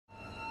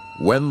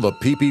When the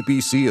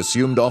PPPC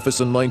assumed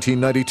office in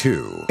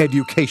 1992,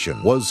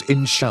 education was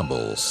in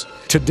shambles.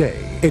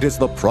 Today, it is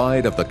the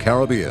pride of the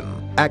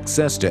Caribbean.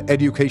 Access to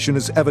education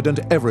is evident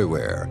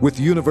everywhere, with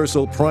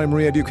universal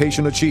primary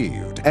education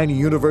achieved and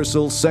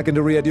universal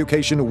secondary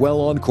education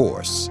well on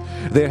course.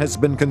 There has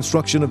been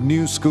construction of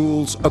new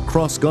schools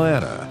across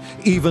Guyana,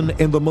 even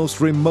in the most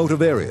remote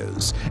of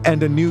areas,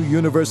 and a new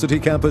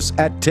university campus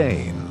at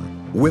Tain.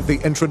 With the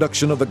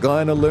introduction of the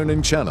Guyana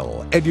Learning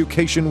Channel,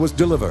 education was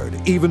delivered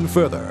even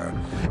further,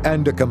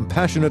 and a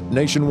compassionate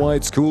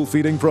nationwide school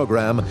feeding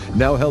program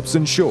now helps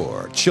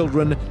ensure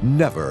children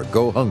never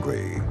go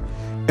hungry.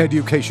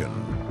 Education,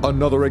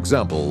 another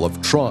example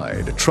of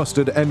tried,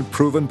 trusted, and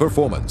proven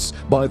performance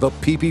by the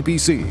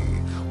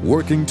PPPC,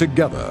 working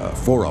together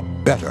for a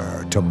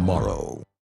better tomorrow.